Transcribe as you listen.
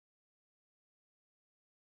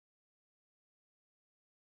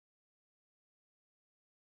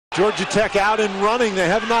Georgia Tech out and running. They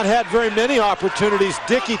have not had very many opportunities.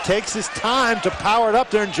 Dickey takes his time to power it up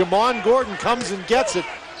there, and Jamon Gordon comes and gets it.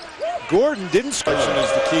 Gordon didn't score. Is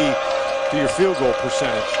the key to your field goal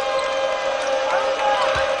percentage.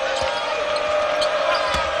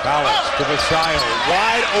 Collins to Vasayo,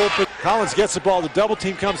 wide open. Collins gets the ball, the double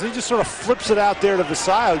team comes, and he just sort of flips it out there to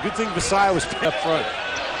Vasayo. Good thing Vasayo was up front.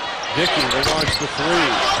 Dickey, they launch the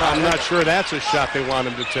three. I'm not sure that's a shot they want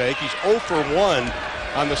him to take. He's 0 for 1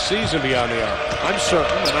 on the season beyond the arc. I'm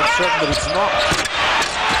certain, and I'm certain that it's not.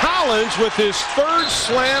 Collins with his third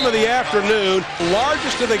slam of the afternoon.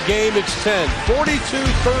 Largest of the game, it's 10. 42-32.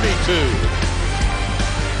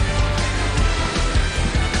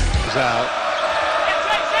 He's out.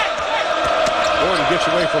 Gordon gets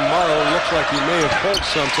away from Morrow. Looks like he may have pulled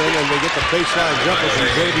something, and they get the baseline jumper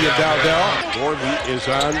from Xavier Dowdell. Gordon is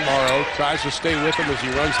on Morrow. Tries to stay with him as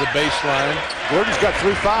he runs the baseline. Gordon's got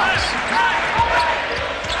 3 fouls.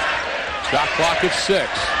 Shot clock at 6.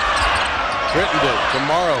 Crittenden to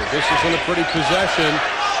Morrow. This isn't a pretty possession.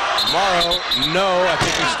 Morrow, no, I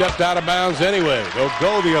think he stepped out of bounds anyway. They'll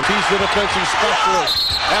go he's the defensive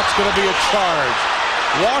specialist. That's going to be a charge.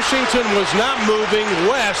 Washington was not moving.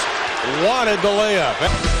 West wanted the layup.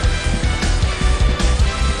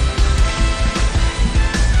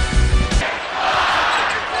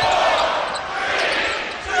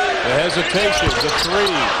 The hesitation, the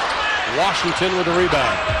three. Washington with the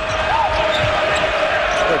rebound.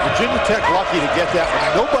 Virginia Tech lucky to get that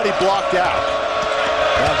one. Nobody blocked out.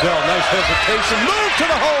 Dowdell, nice hesitation. Move to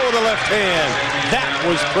the hole with the left hand. That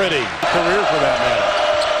was pretty. Career for that matter.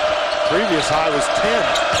 Previous high was 10.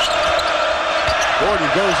 Gordon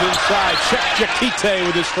goes inside. Check Jakite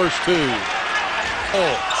with his first 2.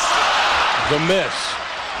 Oh, the miss.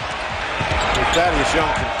 Thaddeus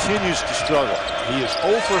Young continues to struggle. He is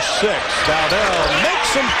 0 for 6. Dowdell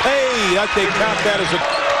makes him pay. I think count that as a...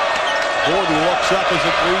 Gordon looks up as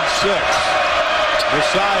it leads 6.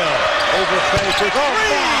 Vasayo over Fay for 3.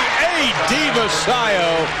 A.D.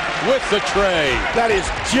 Vasayo with the tray. That is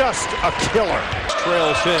just a killer.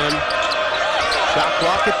 Trails him. Shot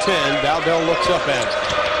clock at 10. Dowdell looks up at it.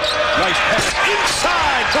 Nice pass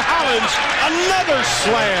inside. Collins, another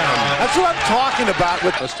slam. That's what I'm talking about.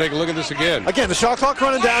 Let's take a look at this again. Again, the shot clock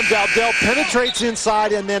running down. Dowdell penetrates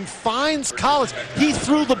inside and then finds Collins. He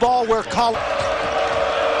threw the ball where Collins...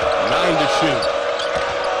 9 to shoot.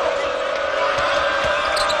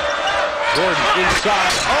 Gordon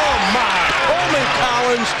inside. Oh my! Coleman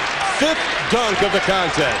Collins, 5th dunk of the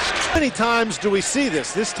contest. How many times do we see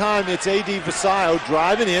this? This time it's A.D. Vasayo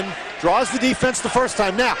driving in, draws the defense the first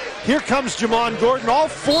time. Now, here comes Jamon Gordon. All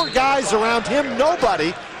 4 guys around him,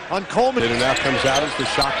 nobody on Coleman. And now comes out as the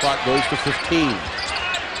shot clock goes to 15.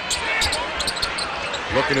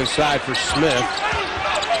 Looking inside for Smith.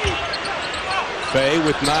 Fay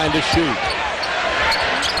with 9 to shoot.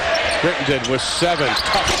 Crittenden with 7.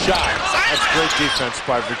 Tough shot. That's great defense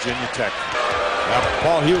by Virginia Tech. Now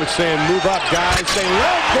Paul Hewitt saying, move up, guys. Saying,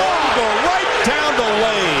 let Gordon go right down the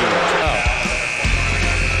lane.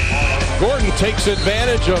 Gordon takes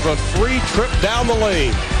advantage of a free trip down the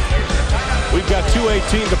lane. We've got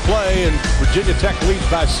 2:18 to play, and Virginia Tech leads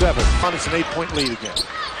by 7. It's an 8-point lead again.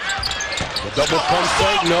 The double pump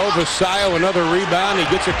fake, no. Vasayo, another rebound. He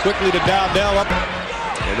gets it quickly to Dowdell up.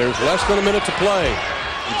 And there's less than a minute to play.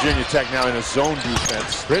 Virginia Tech now in a zone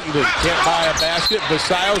defense. Crittenden can't buy a basket.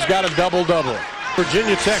 Vasayo's got a double-double.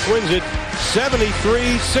 Virginia Tech wins it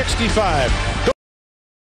 73-65.